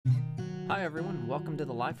Hi, everyone. Welcome to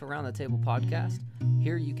the Life Around the Table podcast.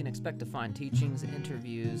 Here you can expect to find teachings,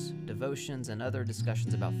 interviews, devotions, and other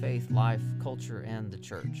discussions about faith, life, culture, and the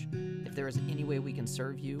church. If there is any way we can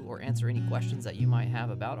serve you or answer any questions that you might have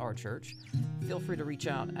about our church, feel free to reach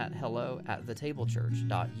out at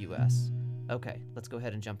hello@thetablechurch.us. Okay, let's go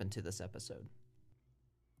ahead and jump into this episode.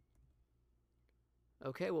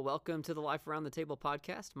 Okay, well, welcome to the Life Around the Table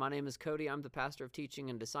podcast. My name is Cody. I'm the pastor of teaching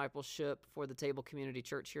and discipleship for the Table Community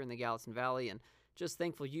Church here in the Gallatin Valley, and just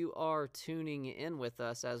thankful you are tuning in with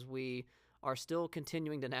us as we are still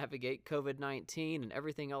continuing to navigate COVID-19 and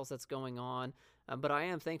everything else that's going on. But I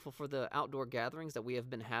am thankful for the outdoor gatherings that we have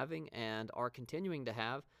been having and are continuing to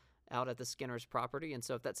have out at the Skinner's property. And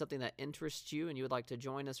so if that's something that interests you and you would like to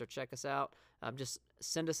join us or check us out, just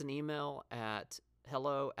send us an email at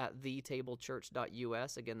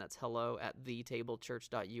hello@thetablechurch.us. Again, that's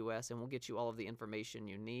hello@thetablechurch.us, and we'll get you all of the information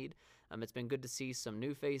you need. It's been good to see some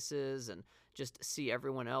new faces and just see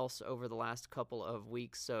everyone else over the last couple of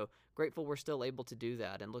weeks. So grateful we're still able to do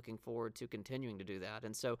that and looking forward to continuing to do that.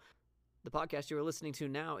 And so the podcast you are listening to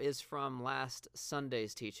now is from last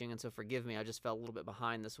Sunday's teaching, and so forgive me, I just fell a little bit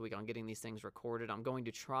behind this week on getting these things recorded. I'm going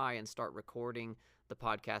to try and start recording the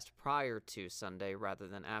podcast prior to Sunday rather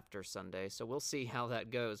than after Sunday, so we'll see how that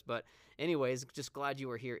goes. But anyways, just glad you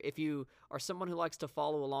are here. If you are someone who likes to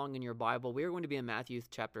follow along in your Bible, we are going to be in Matthew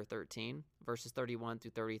chapter 13, verses 31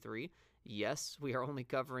 through 33. Yes, we are only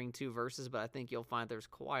covering 2 verses, but I think you'll find there's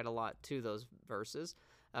quite a lot to those verses.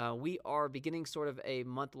 We are beginning sort of a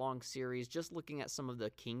month-long series just looking at some of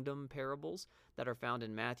the kingdom parables that are found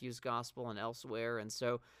in Matthew's gospel and elsewhere. And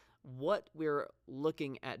so what we're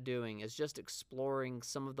looking at doing is just exploring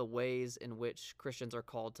some of the ways in which Christians are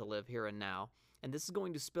called to live here and now. And this is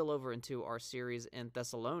going to spill over into our series in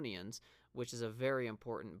Thessalonians, which is a very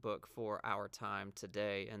important book for our time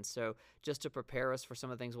today. And so just to prepare us for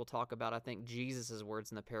some of the things we'll talk about, I think Jesus'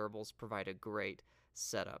 words in the parables provide a great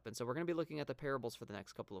setup. And so we're going to be looking at the parables for the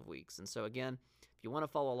next couple of weeks. And so again, if you want to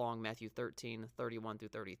follow along, Matthew 13, 31 through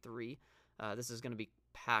 33, this is going to be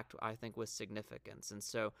packed, I think, with significance. And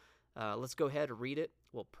so let's go ahead and read it.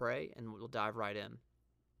 We'll pray, and we'll dive right in.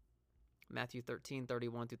 Matthew 13,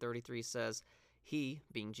 31 through 33 says, "He,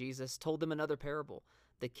 being Jesus, told them another parable.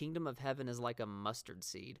 The kingdom of heaven is like a mustard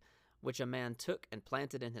seed, which a man took and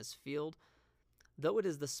planted in his field. Though it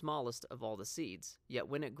is the smallest of all the seeds, yet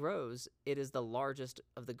when it grows, it is the largest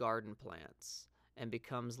of the garden plants, and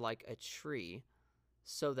becomes like a tree,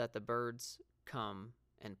 so that the birds come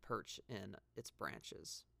and perch in its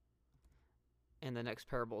branches." And the next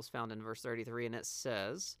parable is found in verse 33, and it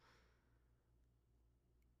says,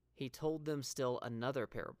 "He told them still another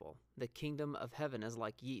parable. The kingdom of heaven is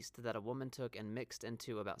like yeast that a woman took and mixed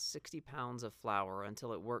into about 60 pounds of flour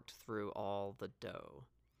until it worked through all the dough."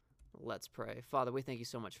 Let's pray. Father, we thank you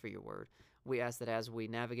so much for your word. We ask that as we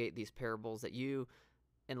navigate these parables, that you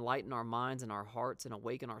enlighten our minds and our hearts and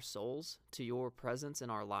awaken our souls to your presence in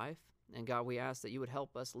our life. And God, we ask that you would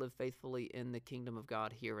help us live faithfully in the kingdom of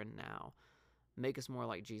God here and now. Make us more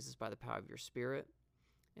like Jesus by the power of your Spirit.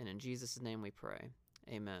 And in Jesus' name we pray.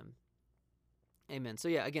 Amen. Amen. So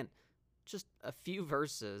yeah, again, just a few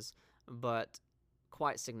verses, but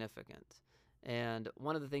quite significant. And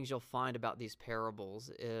one of the things you'll find about these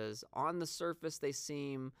parables is on the surface they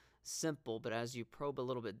seem simple, but as you probe a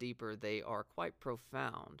little bit deeper, they are quite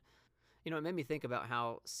profound. You know, it made me think about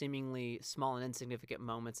how seemingly small and insignificant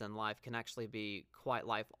moments in life can actually be quite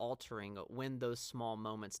life-altering when those small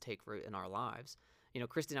moments take root in our lives. You know,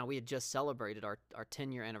 Christy and I, we had just celebrated our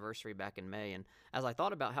 10-year anniversary back in May, and as I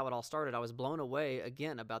thought about how it all started, I was blown away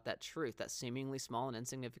again about that truth, that seemingly small and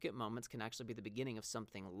insignificant moments can actually be the beginning of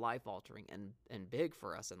something life-altering and big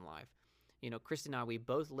for us in life. You know, Christy and I, we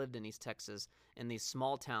both lived in East Texas in these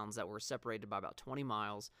small towns that were separated by about 20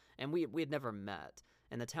 miles, and we had never met.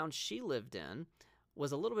 And the town she lived in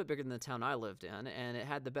was a little bit bigger than the town I lived in, and it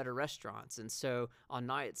had the better restaurants. And so on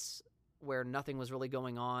nights where nothing was really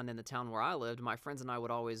going on in the town where I lived, my friends and I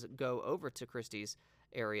would always go over to Christy's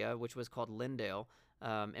area, which was called Lindale,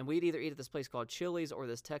 and we'd either eat at this place called Chili's or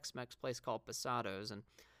this Tex-Mex place called Posados. And,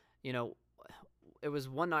 you know, it was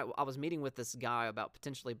one night I was meeting with this guy about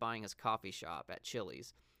potentially buying his coffee shop at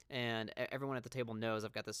Chili's. And everyone at the table knows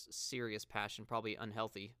I've got this serious passion, probably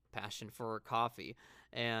unhealthy passion for coffee.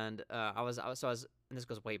 And I was, and this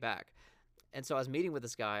goes way back. And so I was meeting with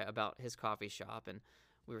this guy about his coffee shop, and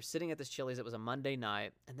we were sitting at this Chili's. It was a Monday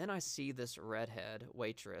night, and then I see this redhead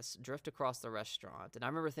waitress drift across the restaurant, and I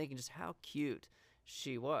remember thinking just how cute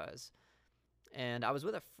she was. And I was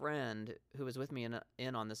with a friend who was with me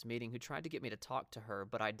in on this meeting who tried to get me to talk to her,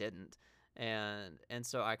 but I didn't. And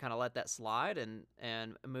so I kind of let that slide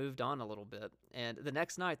and moved on a little bit. And the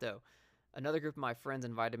next night, though, another group of my friends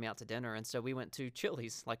invited me out to dinner, and so we went to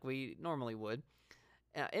Chili's like we normally would.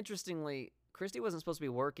 Interestingly, Christy wasn't supposed to be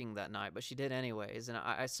working that night, but she did anyways. And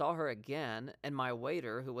I saw her again, and my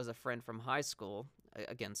waiter, who was a friend from high school,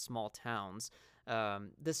 again, small towns,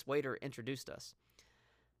 this waiter introduced us.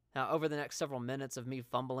 Now, over the next several minutes of me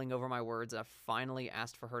fumbling over my words, I finally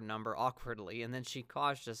asked for her number awkwardly, and then she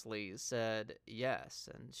cautiously said yes,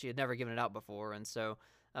 and she had never given it out before. And so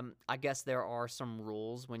I guess there are some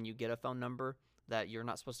rules when you get a phone number that you're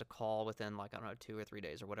not supposed to call within, like, I don't know, 2 or 3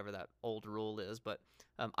 days or whatever that old rule is. But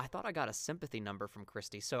I thought I got a sympathy number from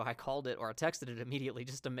Christy, so I called it, or I texted it immediately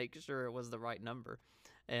just to make sure it was the right number.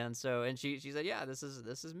 And she said, yeah, this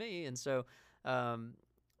is me. And so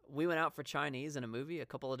we went out for Chinese and a movie a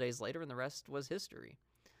couple of days later, and the rest was history.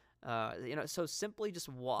 So simply just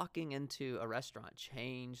walking into a restaurant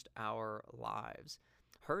changed our lives.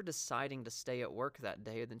 Her deciding to stay at work that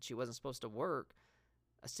day, then she wasn't supposed to work,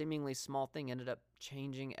 a seemingly small thing ended up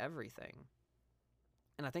changing everything.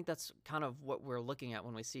 And I think that's kind of what we're looking at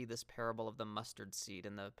when we see this parable of the mustard seed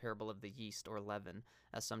and the parable of the yeast or leaven,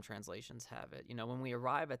 as some translations have it. When we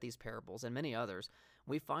arrive at these parables and many others,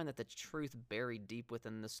 we find that the truth buried deep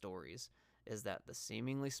within the stories is that the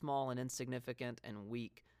seemingly small and insignificant and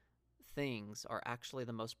weak things are actually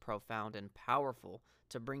the most profound and powerful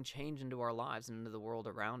to bring change into our lives and into the world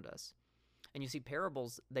around us. And you see,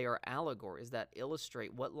 parables, they are allegories that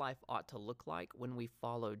illustrate what life ought to look like when we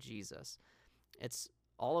follow Jesus. It's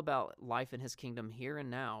all about life in his kingdom here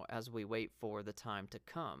and now as we wait for the time to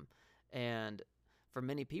come. And for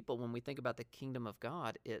many people, when we think about the kingdom of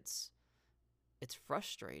God, it's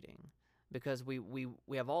frustrating because we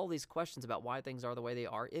have all these questions about why things are the way they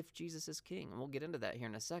are if Jesus is king. And we'll get into that here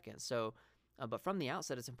in a second. So, but from the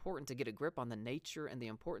outset, it's important to get a grip on the nature and the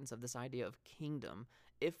importance of this idea of kingdom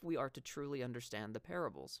if we are to truly understand the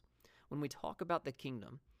parables. When we talk about the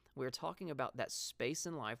kingdom, we are talking about that space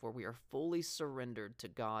in life where we are fully surrendered to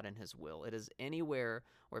God and his will. It is anywhere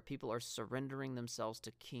where people are surrendering themselves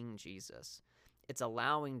to King Jesus. It's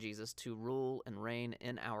allowing Jesus to rule and reign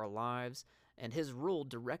in our lives, and his rule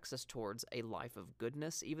directs us towards a life of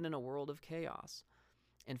goodness, even in a world of chaos.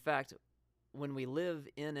 In fact, when we live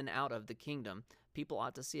in and out of the kingdom, people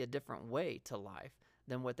ought to see a different way to life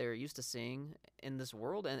than what they're used to seeing in this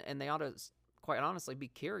world, and they ought to, quite honestly, be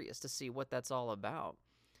curious to see what that's all about.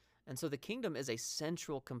 And so the kingdom is a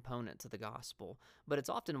central component to the gospel, but it's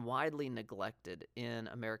often widely neglected in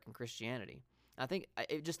American Christianity.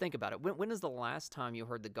 Just think about it. When is the last time you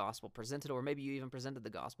heard the gospel presented, or maybe you even presented the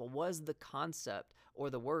gospel? Was the concept or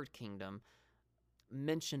the word kingdom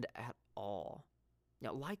mentioned at all?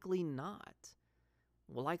 Likely not.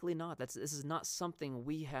 Well, likely not. This is not something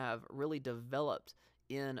we have really developed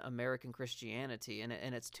in American Christianity, and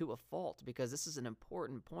it's to a fault, because this is an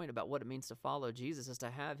important point about what it means to follow Jesus, is to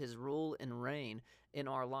have his rule and reign in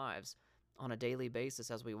our lives on a daily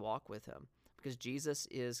basis as we walk with him, because Jesus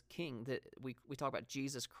is king. That we talk about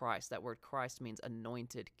Jesus Christ. That word Christ means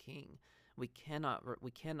anointed king. We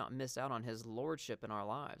cannot miss out on his lordship in our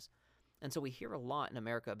lives. And so we hear a lot in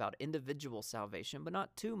America about individual salvation, but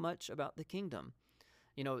not too much about the kingdom.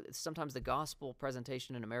 Sometimes the gospel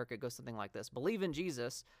presentation in America goes something like this: believe in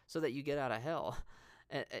Jesus so that you get out of hell.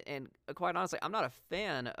 And quite honestly, I'm not a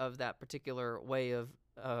fan of that particular way of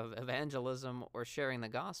evangelism or sharing the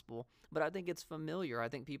gospel, but I think it's familiar. I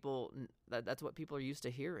think that's what people are used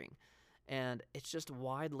to hearing. And it's just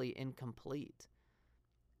widely incomplete.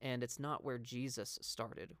 And it's not where Jesus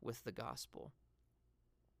started with the gospel.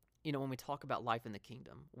 When we talk about life in the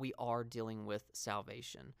kingdom, we are dealing with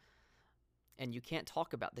salvation. And you can't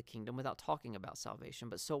talk about the kingdom without talking about salvation.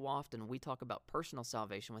 But so often we talk about personal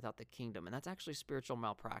salvation without the kingdom. And that's actually spiritual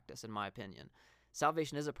malpractice, in my opinion.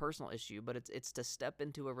 Salvation is a personal issue, but it's to step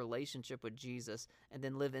into a relationship with Jesus and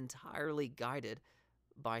then live entirely guided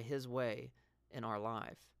by his way in our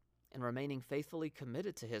life, and remaining faithfully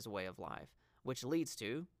committed to his way of life, which leads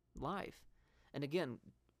to life. And again,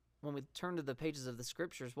 when we turn to the pages of the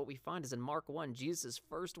scriptures, what we find is in Mark 1, Jesus'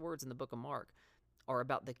 first words in the book of Mark are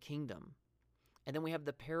about the kingdom. And then we have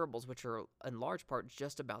the parables, which are in large part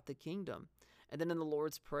just about the kingdom. And then in the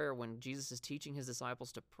Lord's Prayer, when Jesus is teaching his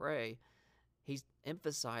disciples to pray, he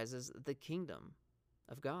emphasizes the kingdom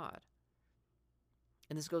of God.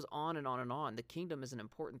 And this goes on and on and on. The kingdom is an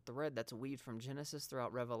important thread that's weaved from Genesis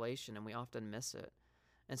throughout Revelation, and we often miss it.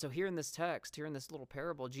 And so here in this text, here in this little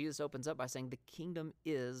parable, Jesus opens up by saying the kingdom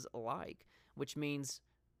is like, which means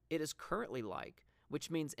it is currently like, which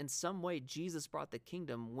means in some way Jesus brought the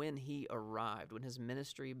kingdom when he arrived, when his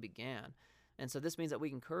ministry began. And so this means that we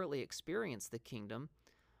can currently experience the kingdom,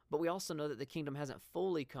 But we also know that the kingdom hasn't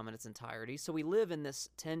fully come in its entirety, so we live in this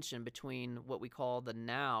tension between what we call the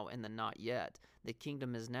now and the not yet. The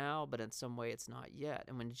kingdom is now, but in some way it's not yet.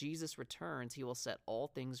 And when Jesus returns, he will set all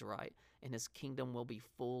things right, and his kingdom will be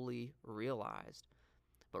fully realized.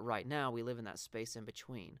 But right now, we live in that space in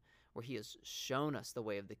between, where he has shown us the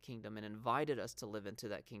way of the kingdom and invited us to live into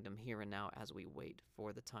that kingdom here and now as we wait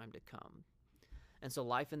for the time to come. And so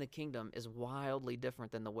life in the kingdom is wildly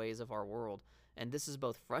different than the ways of our world. And this is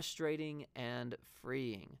both frustrating and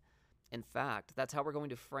freeing. In fact, that's how we're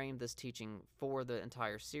going to frame this teaching for the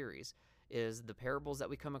entire series, is the parables that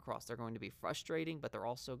we come across. They're going to be frustrating, but they're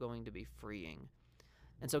also going to be freeing.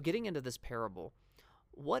 And so getting into this parable,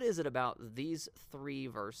 what is it about these 3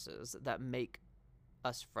 verses that make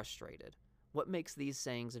us frustrated? What makes these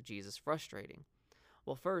sayings of Jesus frustrating?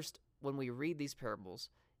 Well, first, when we read these parables,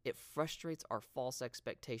 it frustrates our false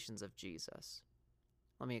expectations of Jesus.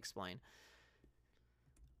 Let me explain.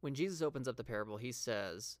 When Jesus opens up the parable, he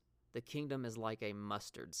says, the kingdom is like a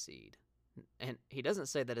mustard seed. And he doesn't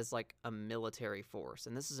say that it's like a military force,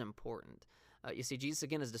 and this is important. You see, Jesus,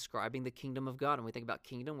 again, is describing the kingdom of God. And we think about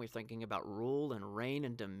kingdom, we're thinking about rule and reign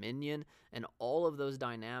and dominion and all of those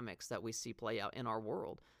dynamics that we see play out in our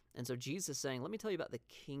world. And so Jesus is saying, let me tell you about the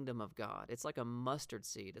kingdom of God. It's like a mustard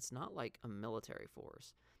seed. It's not like a military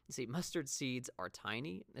force. You see, mustard seeds are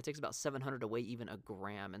tiny. It takes about 700 to weigh even a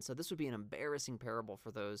gram. And so this would be an embarrassing parable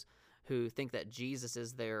for those who think that Jesus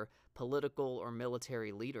is their political or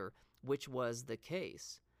military leader, which was the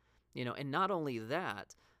case. And not only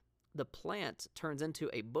that, the plant turns into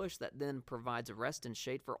a bush that then provides rest and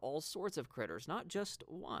shade for all sorts of critters, not just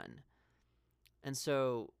one. And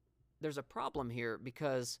so there's a problem here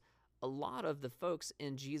because a lot of the folks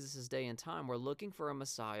in Jesus' day and time were looking for a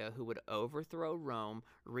Messiah who would overthrow Rome,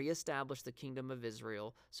 reestablish the kingdom of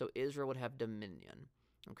Israel, so Israel would have dominion.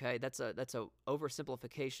 Okay, that's a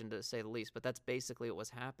oversimplification to say the least, but that's basically what was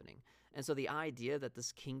happening. And so the idea that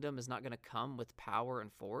this kingdom is not going to come with power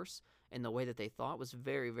and force in the way that they thought was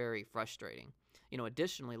very, very frustrating.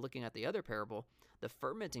 Additionally, looking at the other parable, the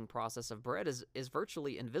fermenting process of bread is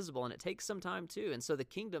virtually invisible, and it takes some time too. And so the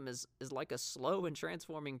kingdom is like a slow and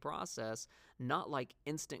transforming process, not like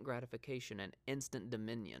instant gratification and instant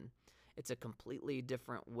dominion. It's a completely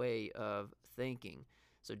different way of thinking.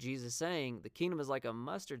 So Jesus is saying the kingdom is like a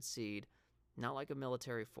mustard seed, not like a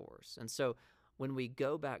military force. And so when we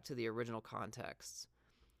go back to the original contexts,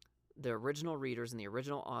 the original readers and the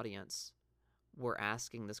original audience were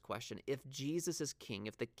asking this question. If Jesus is king,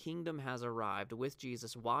 if the kingdom has arrived with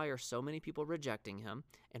Jesus, why are so many people rejecting him?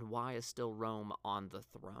 And why is still Rome on the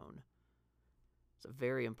throne? It's a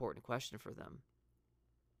very important question for them.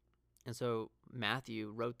 And so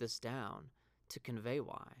Matthew wrote this down to convey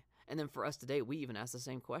why. And then for us today, we even ask the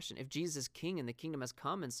same question. If Jesus is king and the kingdom has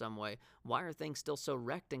come in some way, why are things still so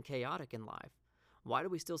wrecked and chaotic in life? Why do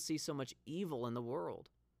we still see so much evil in the world?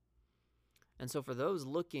 And so for those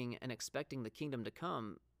looking and expecting the kingdom to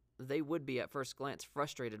come, they would be at first glance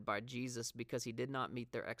frustrated by Jesus because he did not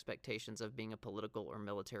meet their expectations of being a political or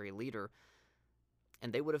military leader,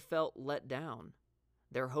 and they would have felt let down.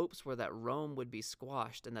 Their hopes were that Rome would be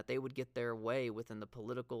squashed and that they would get their way within the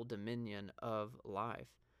political dominion of life.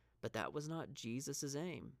 But that was not Jesus'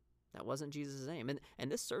 aim. That wasn't Jesus' aim.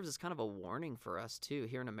 And this serves as kind of a warning for us, too,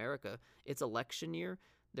 here in America. It's election year.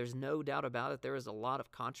 There's no doubt about it. There is a lot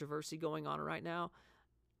of controversy going on right now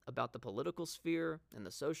about the political sphere and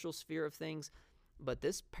the social sphere of things. But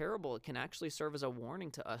this parable can actually serve as a warning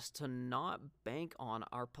to us to not bank on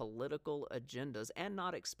our political agendas and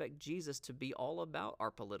not expect Jesus to be all about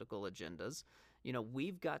our political agendas.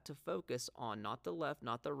 We've got to focus on not the left,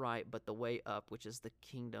 not the right, but the way up, which is the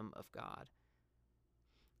kingdom of God.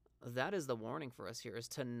 That is the warning for us here, is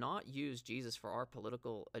to not use Jesus for our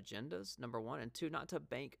political agendas, number one, and two, not to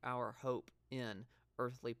bank our hope in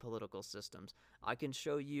earthly political systems. I can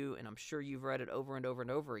show you, and I'm sure you've read it over and over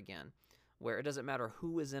and over again, where it doesn't matter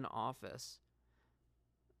who is in office,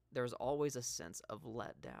 there's always a sense of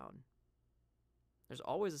letdown. There's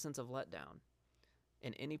always a sense of letdown.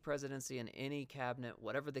 In any presidency, in any cabinet,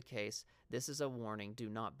 whatever the case, this is a warning. Do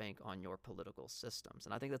not bank on your political systems.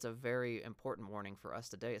 And I think that's a very important warning for us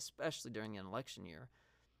today, especially during an election year,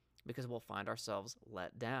 because we'll find ourselves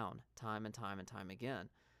let down time and time and time again.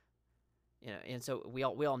 And so we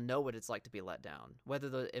all know what it's like to be let down,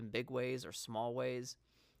 whether in big ways or small ways.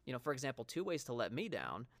 For example, 2 ways to let me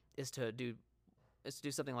down is to do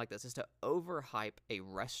something like this, is to overhype a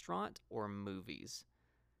restaurant or movies.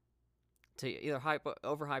 To either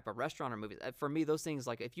overhype a restaurant or movies. For me, those things,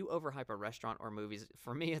 like if you overhype a restaurant or movies,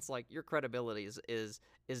 for me, it's like your credibility is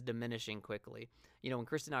diminishing quickly. When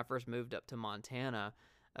Christy and I first moved up to Montana,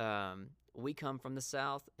 We come from the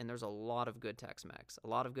South, and there's a lot of good Tex-Mex, a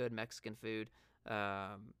lot of good Mexican food.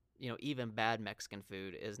 Even bad Mexican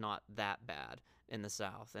food is not that bad in the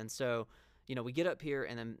South. And so, we get up here,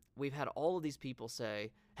 and then we've had all of these people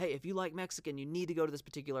say, hey, if you like Mexican, you need to go to this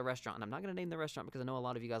particular restaurant. And I'm not going to name the restaurant because I know a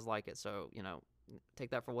lot of you guys like it. So, take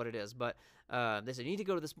that for what it is. But they said, you need to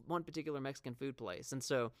go to this one particular Mexican food place. And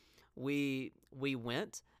so we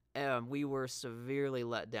went. We were severely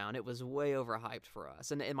let down. It was way overhyped for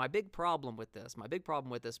us. And my big problem with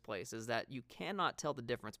this place is that you cannot tell the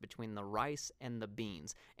difference between the rice and the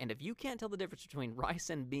beans. And if you can't tell the difference between rice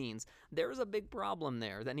and beans, there's a big problem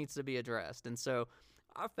there that needs to be addressed. And so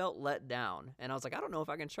I felt let down. And I was like, I don't know if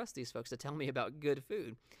I can trust these folks to tell me about good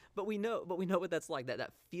food. But we know what that's like,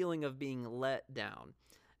 that feeling of being let down.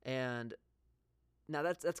 And now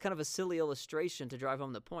that's kind of a silly illustration to drive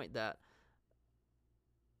home the point that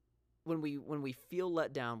when we feel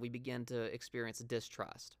let down, we begin to experience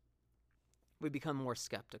distrust. We become more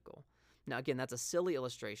skeptical. Now, again, that's a silly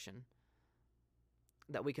illustration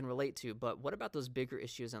that we can relate to, but what about those bigger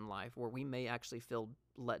issues in life where we may actually feel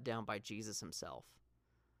let down by Jesus himself?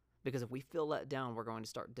 Because if we feel let down, we're going to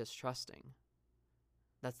start distrusting.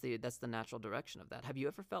 That's the natural direction of that. Have you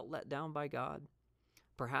ever felt let down by God?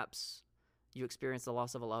 Perhaps you experienced the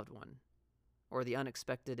loss of a loved one, or the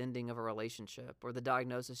unexpected ending of a relationship, or the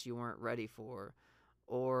diagnosis you weren't ready for,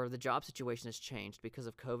 or the job situation has changed because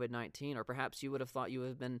of COVID-19, or perhaps you would have thought you would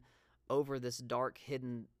have been over this dark,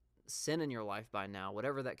 hidden sin in your life by now.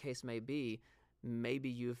 Whatever that case may be, maybe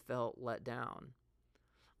you've felt let down.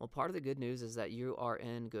 Well, part of the good news is that you are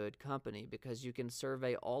in good company, because you can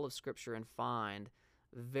survey all of Scripture and find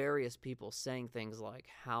various people saying things like,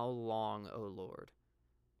 how long, O Lord,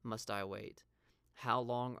 must I wait? How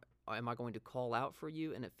long am I going to call out for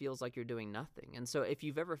you? And it feels like you're doing nothing. And so if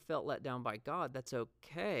you've ever felt let down by God, that's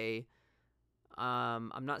okay.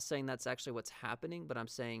 I'm not saying that's actually what's happening, but I'm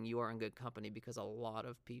saying you are in good company, because a lot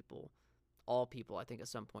of people, all people, I think at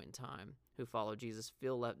some point in time who follow Jesus,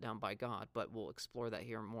 feel let down by God, but we'll explore that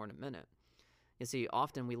here more in a minute. You see,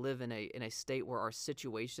 often we live in a state where our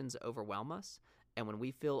situations overwhelm us, and when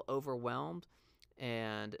we feel overwhelmed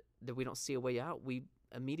and that we don't see a way out, we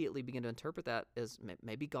immediately begin to interpret that as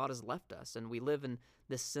maybe God has left us, and we live in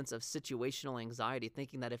this sense of situational anxiety,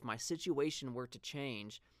 thinking that if my situation were to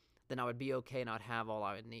change, then I would be okay and I'd have all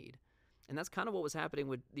I would need. And that's kind of what was happening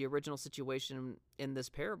with the original situation in this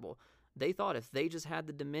parable. They thought if they just had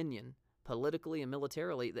the dominion politically and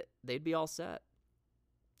militarily, that they'd be all set.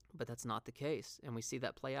 But that's not the case, and we see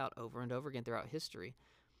that play out over and over again throughout history.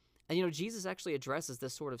 And Jesus actually addresses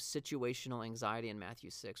this sort of situational anxiety in Matthew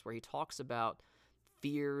 6, where he talks about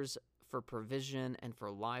fears for provision and for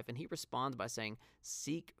life, and he responds by saying,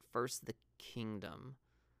 seek first the kingdom,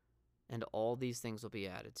 and all these things will be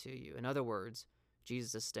added to you. In other words,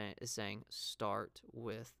 Jesus is saying, start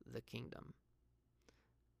with the kingdom.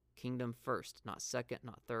 Kingdom first, not second,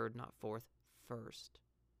 not third, not fourth, first.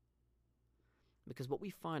 Because what we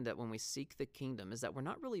find that when we seek the kingdom is that we're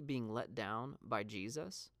not really being let down by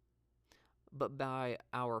Jesus, but by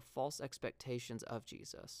our false expectations of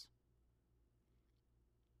Jesus.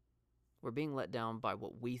 We're being let down by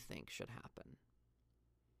what we think should happen.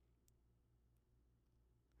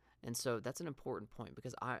 And so that's an important point,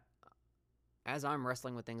 because as I'm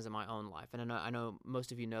wrestling with things in my own life, and I know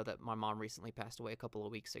most of you know that my mom recently passed away a couple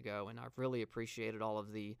of weeks ago, and I've really appreciated all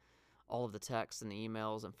of the texts and the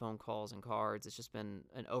emails and phone calls and cards. It's just been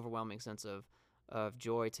an overwhelming sense of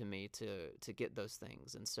joy to me to get those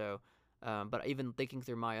things. And so, but even thinking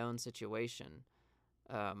through my own situation,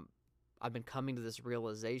 I've been coming to this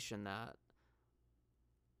realization that,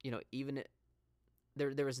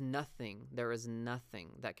 there is nothing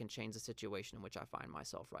that can change the situation in which I find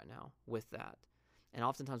myself right now with that. And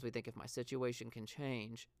oftentimes we think if my situation can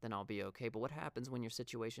change, then I'll be okay. But what happens when your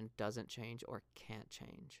situation doesn't change or can't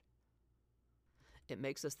change? It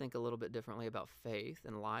makes us think a little bit differently about faith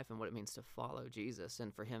and life and what it means to follow Jesus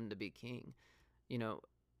and for him to be king.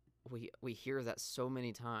 We hear that so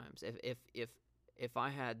many times. If I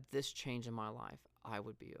had this change in my life, I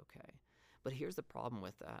would be okay. But here's the problem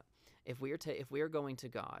with that. If we are going to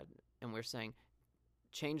God and we're saying,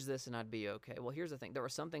 change this and I'd be okay. Well, here's the thing. There are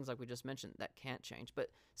some things, like we just mentioned, that can't change. But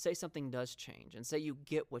say something does change, and say you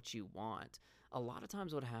get what you want. A lot of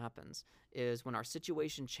times what happens is when our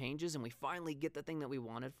situation changes and we finally get the thing that we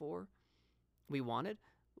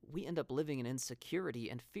end up living in insecurity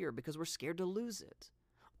and fear because we're scared to lose it.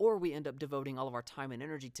 Or we end up devoting all of our time and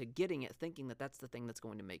energy to getting it, thinking that that's the thing that's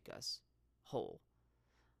going to make us whole.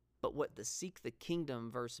 But what the seek the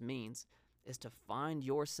kingdom verse means is to find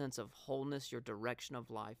your sense of wholeness, your direction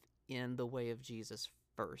of life in the way of Jesus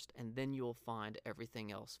first, and then you'll find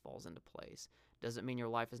everything else falls into place. Doesn't mean your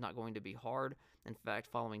life is not going to be hard. In fact,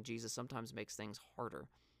 following Jesus sometimes makes things harder.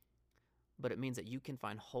 But it means that you can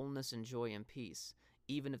find wholeness and joy and peace,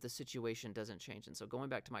 even if the situation doesn't change. And so going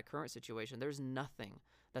back to my current situation, there's nothing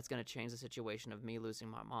that's going to change the situation of me losing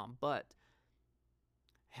my mom. But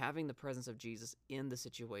having the presence of Jesus in the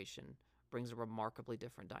situation brings a remarkably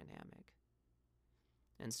different dynamic.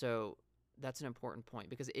 And so that's an important point,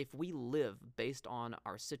 because if we live based on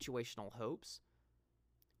our situational hopes,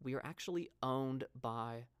 we are actually owned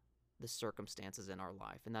by the circumstances in our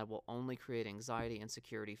life, and that will only create anxiety,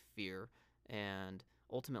 insecurity, fear, and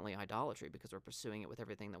ultimately idolatry, because we're pursuing it with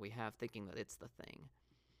everything that we have, thinking that it's the thing.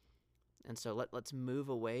 And so let's move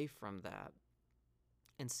away from that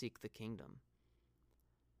and seek the kingdom.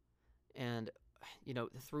 And,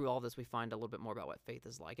 through all this, we find a little bit more about what faith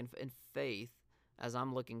is like. And faith, as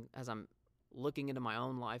I'm looking into my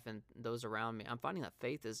own life and those around me, I'm finding that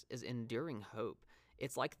faith is enduring hope.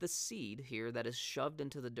 It's like the seed here that is shoved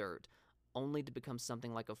into the dirt only to become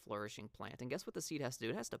something like a flourishing plant. And guess what the seed has to do?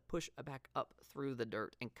 It has to push back up through the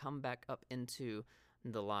dirt and come back up into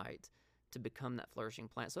the light to become that flourishing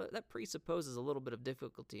plant. So that presupposes a little bit of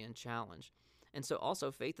difficulty and challenge. And so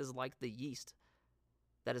also faith is like the yeast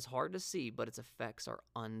that is hard to see, but its effects are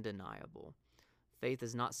undeniable. Faith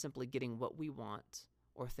is not simply getting what we want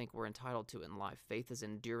or think we're entitled to in life. Faith is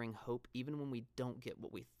enduring hope even when we don't get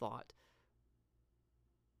what we thought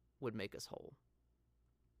would make us whole.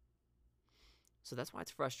 So that's why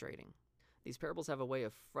it's frustrating. These parables have a way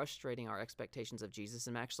of frustrating our expectations of Jesus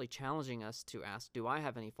and actually challenging us to ask, do I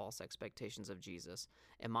have any false expectations of Jesus?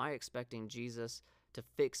 Am I expecting Jesus to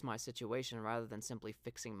fix my situation rather than simply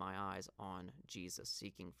fixing my eyes on Jesus,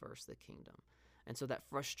 seeking first the kingdom? And so that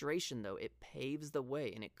frustration, though, it paves the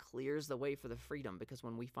way and it clears the way for the freedom, because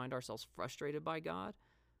when we find ourselves frustrated by God,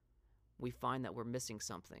 we find that we're missing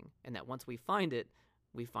something, and that once we find it,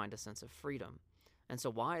 we find a sense of freedom. And so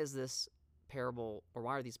why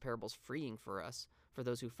are these parables freeing for us, for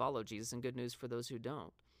those who follow Jesus, and good news for those who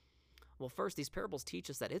don't? Well, first, these parables teach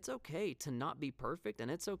us that it's okay to not be perfect,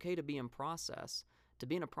 and it's okay to be in process, to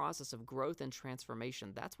be in a process of growth and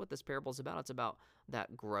transformation. That's what this parable is about. It's about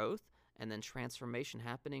that growth and then transformation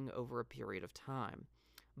happening over a period of time.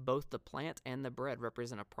 Both the plant and the bread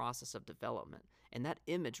represent a process of development, and that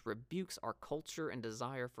image rebukes our culture and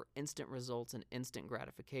desire for instant results and instant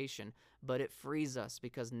gratification, but it frees us,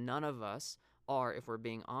 because none of us are, if we're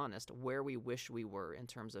being honest, where we wish we were in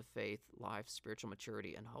terms of faith, life, spiritual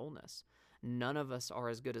maturity, and wholeness. None of us are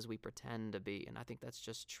as good as we pretend to be, and I think that's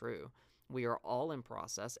just true. We are all in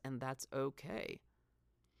process, and that's okay.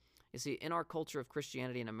 You see, in our culture of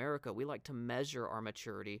Christianity in America, we like to measure our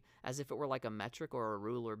maturity as if it were like a metric or a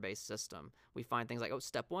ruler-based system. We find things like,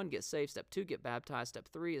 step 1, get saved. Step 2, get baptized. Step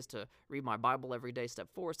 3 is to read my Bible every day. Step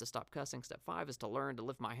 4 is to stop cussing. Step 5 is to learn to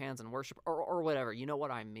lift my hands and worship, or whatever. You know what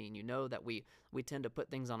I mean. You know that we tend to put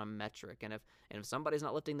things on a metric. And if somebody's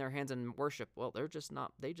not lifting their hands in worship, well,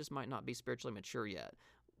 they just might not be spiritually mature yet.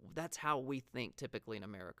 That's how we think typically in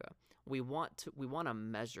America. We want to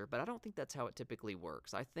measure, but I don't think that's how it typically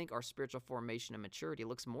works. I think our spiritual formation and maturity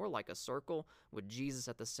looks more like a circle with Jesus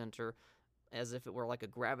at the center, as if it were like a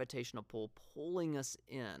gravitational pull pulling us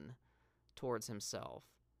in towards himself.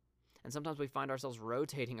 And sometimes we find ourselves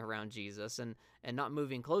rotating around Jesus and not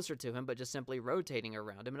moving closer to him, but just simply rotating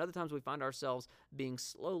around him. And other times we find ourselves being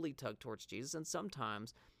slowly tugged towards Jesus. And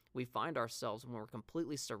sometimes we find ourselves, when we're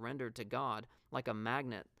completely surrendered to God, like a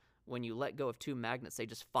magnet. When you let go of two magnets, they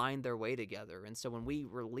just find their way together. And so when we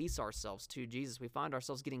release ourselves to Jesus, we find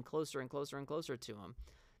ourselves getting closer and closer and closer to him.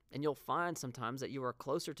 And you'll find sometimes that you are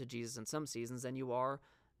closer to Jesus in some seasons than you are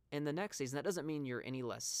in the next season. That doesn't mean you're any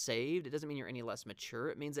less saved. It doesn't mean you're any less mature.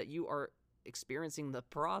 It means that you are experiencing the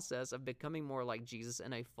process of becoming more like Jesus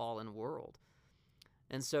in a fallen world.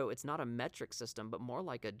 And so it's not a metric system, but more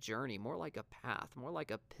like a journey, more like a path, more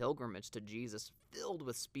like a pilgrimage to Jesus filled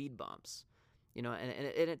with speed bumps. And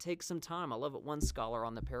it takes some time. I love what one scholar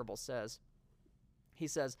on the parable says. He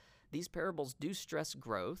says, these parables do stress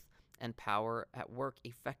growth and power at work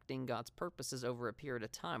effecting God's purposes over a period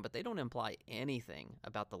of time, but they don't imply anything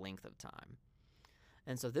about the length of time.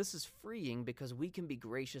 And so this is freeing, because we can be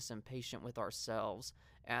gracious and patient with ourselves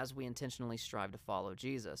as we intentionally strive to follow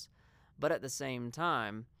Jesus. But at the same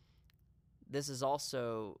time, this is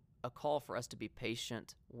also a call for us to be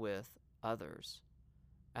patient with others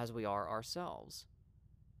as we are ourselves.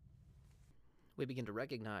 We begin to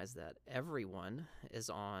recognize that everyone is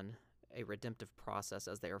on a redemptive process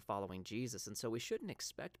as they are following Jesus, and so we shouldn't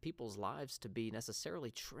expect people's lives to be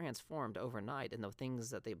necessarily transformed overnight in the things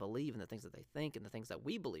that they believe and the things that they think and the things that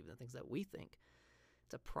we believe and the things that we think.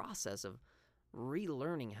 It's a process of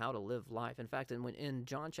relearning how to live life. In fact, in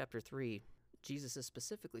John chapter 3, Jesus is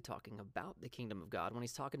specifically talking about the kingdom of God when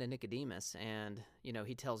he's talking to Nicodemus, and,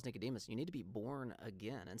 he tells Nicodemus, you need to be born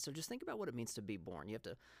again. And so just think about what it means to be born. You have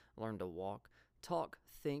to learn to walk, talk,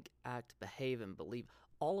 think, act, behave, and believe,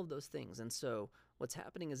 all of those things. And so what's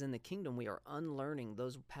happening is in the kingdom, we are unlearning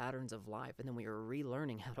those patterns of life, and then we are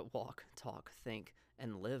relearning how to walk, talk, think,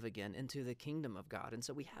 and live again into the kingdom of God. And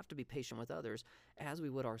so we have to be patient with others as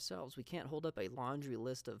we would ourselves. We can't hold up a laundry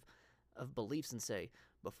list of beliefs and say,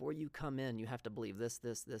 before you come in, you have to believe this,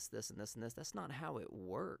 this, this, this, and this, and this. That's not how it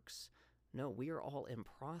works. No, we are all in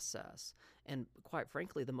process. And quite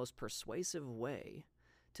frankly, the most persuasive way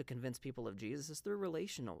to convince people of Jesus is through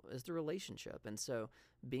relationship. And so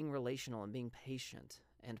being relational and being patient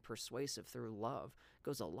and persuasive through love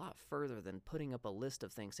goes a lot further than putting up a list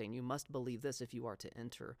of things saying you must believe this if you are to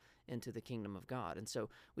enter into the kingdom of God. And so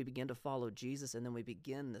we begin to follow Jesus, and then we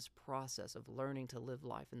begin this process of learning to live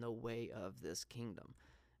life in the way of this kingdom.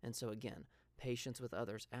 And so again, patience with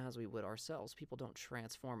others as we would ourselves. People don't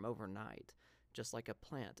transform overnight, just like a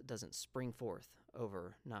plant doesn't spring forth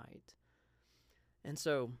overnight. And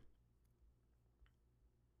so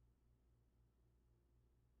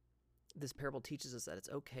this parable teaches us that it's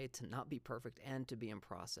okay to not be perfect and to be in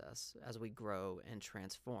process as we grow and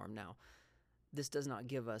transform. Now, this does not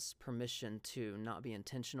give us permission to not be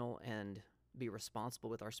intentional and be responsible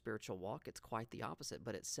with our spiritual walk. It's quite the opposite,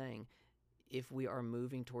 but it's saying if we are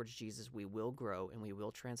moving towards Jesus, we will grow and we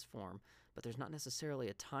will transform, but there's not necessarily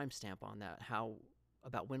a timestamp on that,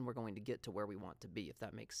 about when we're going to get to where we want to be, if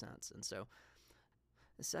that makes sense. And so,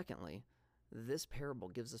 secondly, this parable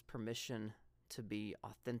gives us permission to be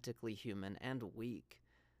authentically human and weak,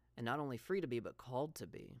 and not only free to be, but called to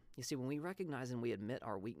be. You see, when we recognize and we admit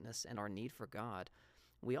our weakness and our need for God,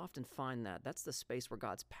 we often find that that's the space where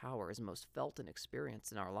God's power is most felt and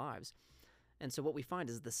experienced in our lives. And so what we find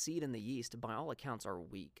is the seed and the yeast, by all accounts, are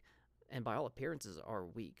weak, and by all appearances are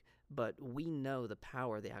weak, but we know the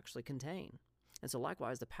power they actually contain. And so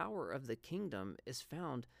likewise, the power of the kingdom is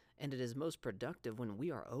found, and it is most productive when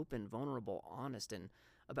we are open, vulnerable, honest, and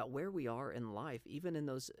about where we are in life, even in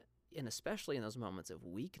those, and especially in those moments of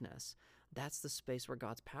weakness. That's the space where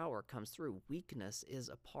God's power comes through. Weakness is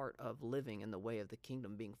a part of living in the way of the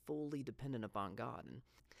kingdom, being fully dependent upon God. And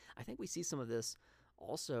I think we see some of this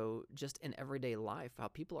also just in everyday life, how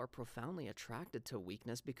people are profoundly attracted to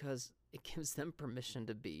weakness because it gives them permission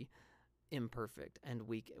to be imperfect and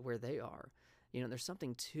weak where they are. There's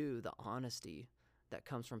something to the honesty that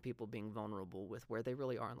comes from people being vulnerable with where they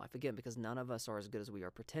really are in life. Again, because none of us are as good as we are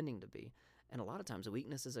pretending to be. And a lot of times,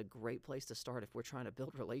 weakness is a great place to start if we're trying to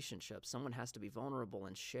build relationships. Someone has to be vulnerable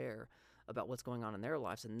and share about what's going on in their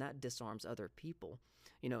lives, and that disarms other people.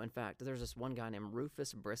 In fact, there's this one guy named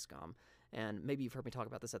Rufus Briscom, and maybe you've heard me talk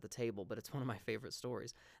about this at the table, but it's one of my favorite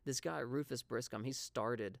stories. This guy, Rufus Briscom, he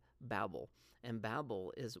started Babbel, and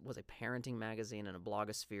Babbel was a parenting magazine and a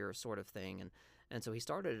blogosphere sort of thing, and so he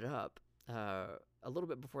started it up a little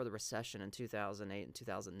bit before the recession in 2008 and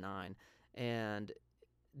 2009, and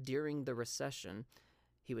during the recession,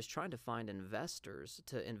 he was trying to find investors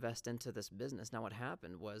to invest into this business. Now, what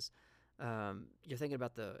happened was, you're thinking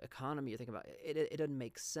about the economy, you're thinking about it doesn't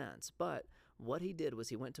make sense. But what he did was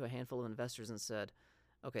he went to a handful of investors and said,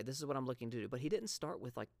 okay, this is what I'm looking to do. But he didn't start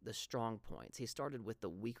with like the strong points. He started with the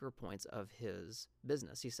weaker points of his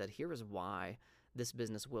business. He said, here is why this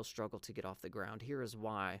business will struggle to get off the ground. Here is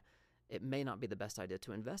why it may not be the best idea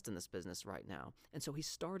to invest in this business right now. And so he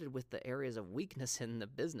started with the areas of weakness in the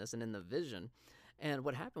business and in the vision. And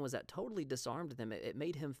what happened was that totally disarmed them. It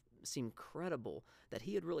made him seem credible, that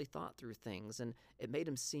he had really thought through things, and it made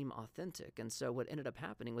him seem authentic. And so what ended up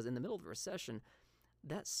happening was in the middle of a recession,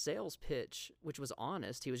 that sales pitch, which was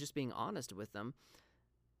honest, he was just being honest with them,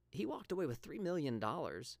 he walked away with $3 million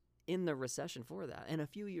in the recession for that. And a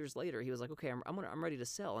few years later, he was like, okay, I'm ready to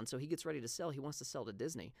sell. And so he gets ready to sell. He wants to sell to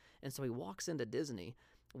Disney. And so he walks into Disney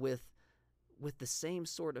with the same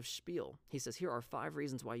sort of spiel. He says, here are 5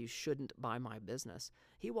 reasons why you shouldn't buy my business.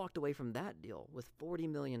 He walked away from that deal with $40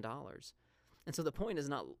 million. And so the point is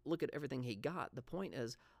not look at everything he got. The point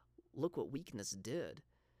is look what weakness did.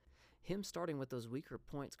 Him starting with those weaker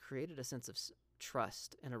points created a sense of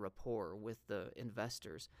trust and a rapport with the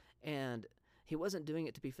investors. And he wasn't doing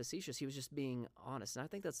it to be facetious. He was just being honest. And I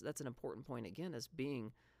think that's an important point, again, is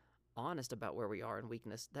being honest about where we are in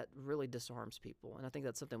weakness. That really disarms people. And I think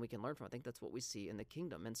that's something we can learn from. I think that's what we see in the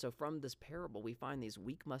kingdom. And so from this parable, we find these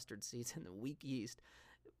weak mustard seeds and the weak yeast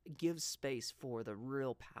gives space for the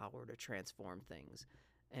real power to transform things.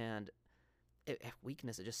 And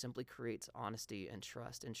weakness, it just simply creates honesty and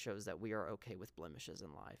trust and shows that we are okay with blemishes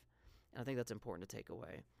in life. And I think that's important to take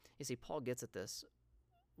away. You see, Paul gets at this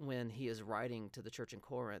when he is writing to the church in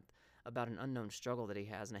Corinth about an unknown struggle that he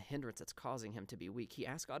has and a hindrance that's causing him to be weak. He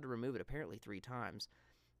asks God to remove it apparently 3 times.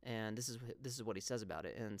 And this is what he says about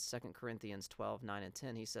it. In 2 Corinthians 12, 9 and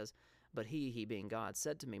 10, he says, "But he being God,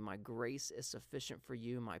 said to me, my grace is sufficient for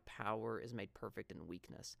you. My power is made perfect in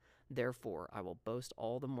weakness. Therefore, I will boast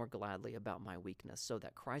all the more gladly about my weakness, so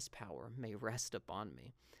that Christ's power may rest upon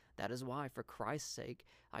me. That is why, for Christ's sake,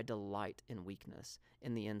 I delight in weakness,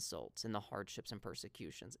 in the insults, in the hardships and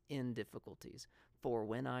persecutions, in difficulties. For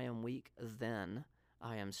when I am weak, then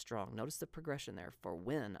I am strong." Notice the progression there. For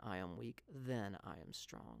when I am weak, then I am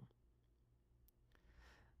strong.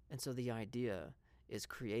 And so the idea is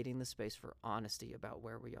creating the space for honesty about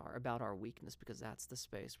where we are, about our weakness, because that's the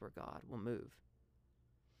space where God will move.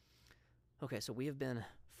 Okay, so we have been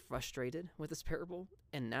frustrated with this parable,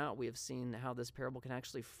 and now we have seen how this parable can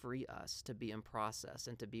actually free us to be in process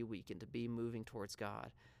and to be weak and to be moving towards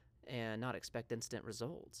God and not expect instant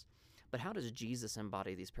results. But how does Jesus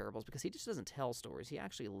embody these parables? Because he just doesn't tell stories, he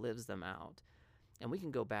actually lives them out. And we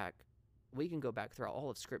can go back throughout all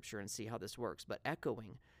of Scripture and see how this works, but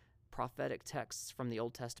echoing prophetic texts from the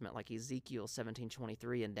Old Testament like Ezekiel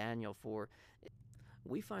 17:23 and Daniel 4,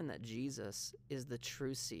 we find that Jesus is the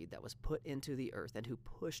true seed that was put into the earth and who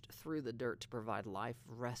pushed through the dirt to provide life,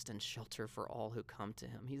 rest, and shelter for all who come to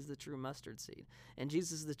him. He's the true mustard seed. And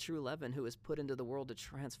Jesus is the true leaven who is put into the world to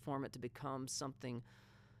transform it to become something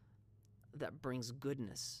that brings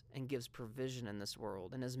goodness and gives provision in this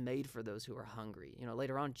world and is made for those who are hungry.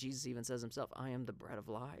 Later on, Jesus even says himself, "I am the bread of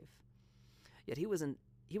life." Yet he was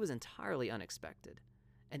entirely unexpected,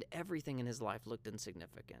 and everything in his life looked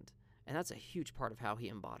insignificant. And that's a huge part of how he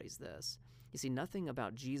embodies this. You see, nothing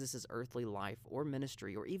about Jesus' earthly life or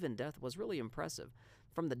ministry or even death was really impressive.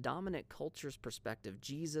 From the dominant culture's perspective,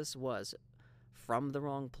 Jesus was from the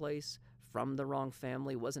wrong place, from the wrong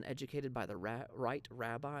family, wasn't educated by the right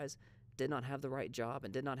rabbis, did not have the right job,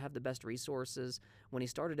 and did not have the best resources. When he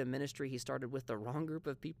started in ministry, he started with the wrong group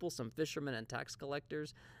of people, some fishermen and tax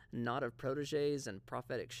collectors, not of protégés and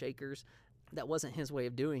prophetic shakers. That wasn't his way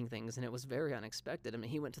of doing things, and it was very unexpected. I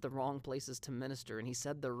mean, he went to the wrong places to minister, and he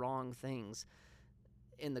said the wrong things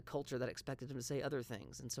in the culture that expected him to say other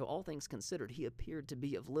things. And so all things considered, he appeared to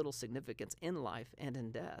be of little significance in life and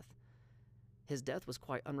in death. His death was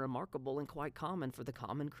quite unremarkable and quite common for the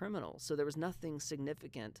common criminal. So there was nothing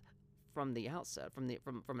significant from the outset, from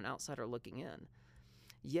an outsider looking in.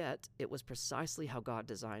 Yet, it was precisely how God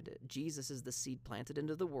designed it. Jesus is the seed planted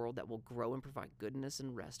into the world that will grow and provide goodness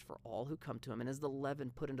and rest for all who come to him, and is the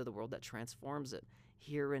leaven put into the world that transforms it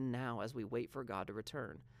here and now as we wait for God to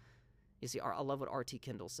return. You see, I love what R.T.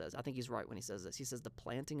 Kendall says. I think he's right when he says this. He says the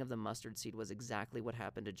planting of the mustard seed was exactly what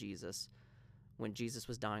happened to Jesus when Jesus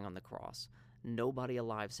was dying on the cross. Nobody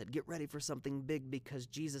alive said, "Get ready for something big because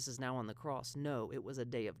Jesus is now on the cross." No, it was a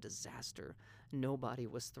day of disaster. Nobody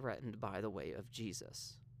was threatened by the way of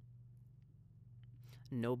Jesus.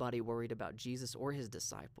 Nobody worried about Jesus or his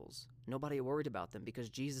disciples. Nobody worried about them because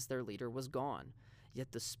Jesus, their leader, was gone.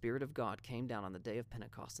 Yet the Spirit of God came down on the day of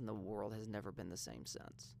Pentecost, and the world has never been the same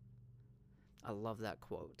since. I love that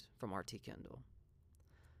quote from R.T. Kendall.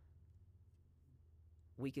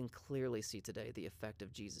 We can clearly see today the effect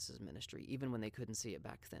of Jesus' ministry, even when they couldn't see it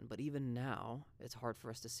back then. But even now, it's hard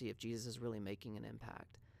for us to see if Jesus is really making an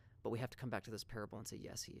impact. But we have to come back to this parable and say,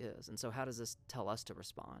 yes, he is. And so how does this tell us to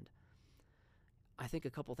respond? I think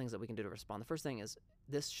a couple things that we can do to respond. The first thing is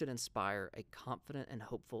this should inspire a confident and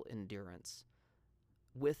hopeful endurance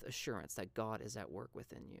with assurance that God is at work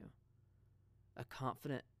within you. A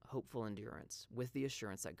confident, hopeful endurance with the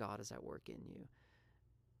assurance that God is at work in you.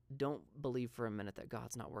 Don't believe for a minute that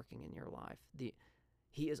God's not working in your life.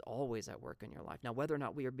 He is always at work in your life. Now, whether or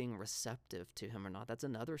not we are being receptive to him or not, that's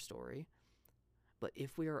another story. But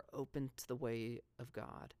if we are open to the way of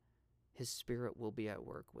God, his Spirit will be at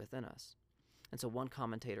work within us. And so one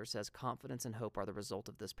commentator says, confidence and hope are the result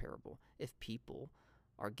of this parable. If people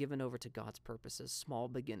are given over to God's purposes, small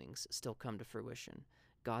beginnings still come to fruition.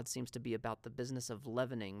 God seems to be about the business of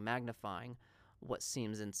leavening, magnifying what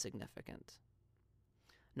seems insignificant.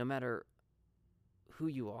 No matter who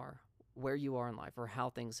you are, where you are in life, or how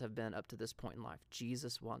things have been up to this point in life,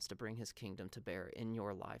 Jesus wants to bring his kingdom to bear in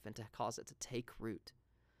your life and to cause it to take root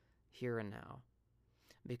here and now.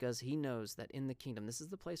 Because he knows that in the kingdom, this is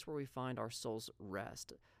the place where we find our soul's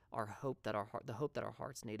rest, the hope that our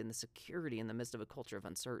hearts need, and the security in the midst of a culture of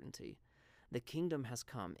uncertainty. The kingdom has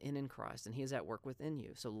come in Christ, and he is at work within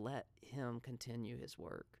you, so let him continue his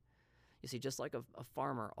work. You see, just like a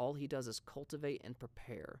farmer, all he does is cultivate and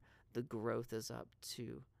prepare. The growth is up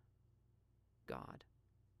to God.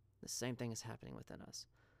 The same thing is happening within us.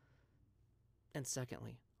 And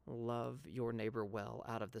secondly, love your neighbor well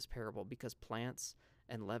out of this parable, because plants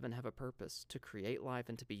and leaven have a purpose to create life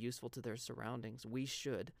and to be useful to their surroundings. We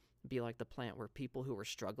should be like the plant, where people who are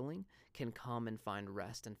struggling can come and find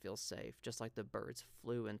rest and feel safe, just like the birds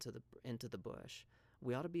flew into the bush.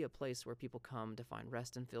 We ought to be a place where people come to find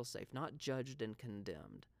rest and feel safe, not judged and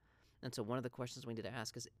condemned. And so one of the questions we need to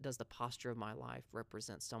ask is, does the posture of my life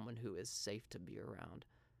represent someone who is safe to be around?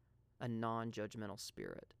 A non-judgmental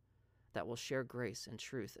spirit that will share grace and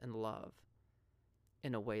truth and love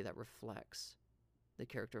in a way that reflects the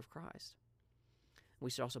character of Christ. We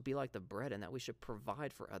should also be like the bread in that we should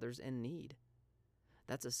provide for others in need.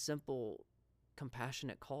 That's a simple,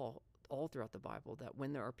 compassionate call all throughout the Bible, that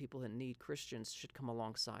when there are people in need, Christians should come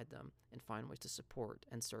alongside them and find ways to support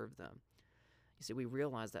and serve them. You see, we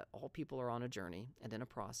realize that all people are on a journey and in a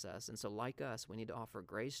process, and so like us, we need to offer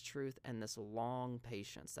grace, truth, and this long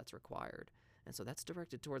patience that's required. And so that's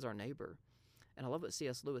directed towards our neighbor. And I love what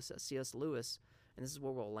C.S. Lewis says. C.S. Lewis, and this is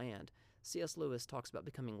where we'll land, C.S. Lewis talks about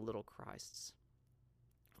becoming little Christs.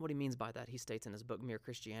 What he means by that, he states in his book, Mere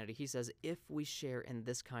Christianity, he says, if we share in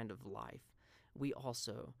this kind of life, we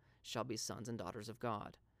also shall be sons and daughters of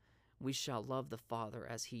God. We shall love the Father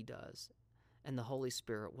as he does, and the Holy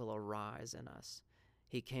Spirit will arise in us.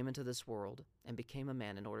 He came into this world and became a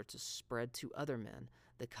man in order to spread to other men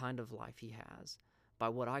the kind of life he has, by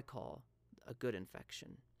what I call a good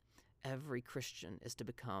infection. Every Christian is to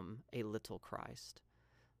become a little Christ.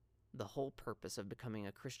 The whole purpose of becoming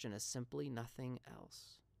a Christian is simply nothing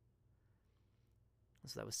else.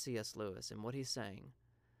 So that was C.S. Lewis, and what he's saying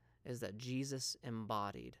is that Jesus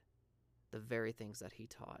embodied the very things that he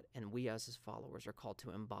taught, and we as his followers are called to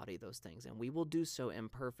embody those things, and we will do so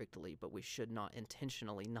imperfectly, but we should not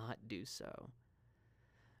intentionally not do so.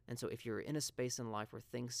 And so if you're in a space in life where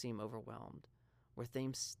things seem overwhelmed, where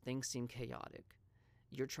things seem chaotic,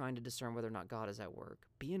 you're trying to discern whether or not God is at work,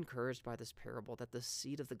 be encouraged by this parable that the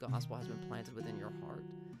seed of the gospel has been planted within your heart,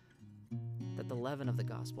 that the leaven of the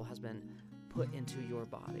gospel has been put into your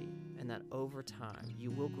body, and that over time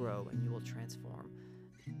you will grow and you will transform.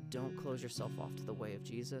 Don't close yourself off to the way of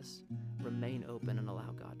Jesus. Remain open and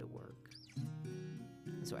allow God to work.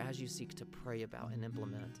 And so as you seek to pray about and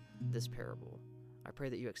implement this parable, I pray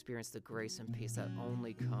that you experience the grace and peace that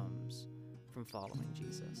only comes from following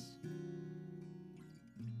Jesus.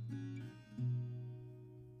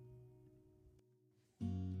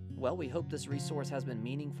 Well, we hope this resource has been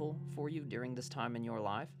meaningful for you during this time in your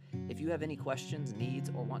life. If you have any questions,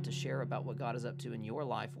 needs, or want to share about what God is up to in your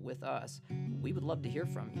life with us, we would love to hear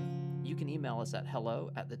from you. You can email us at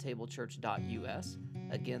hello@thetablechurch.us.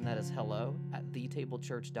 Again, that is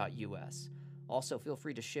hello@thetablechurch.us. Also, feel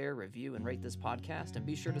free to share, review, and rate this podcast, and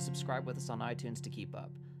be sure to subscribe with us on iTunes to keep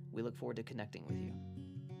up. We look forward to connecting with you.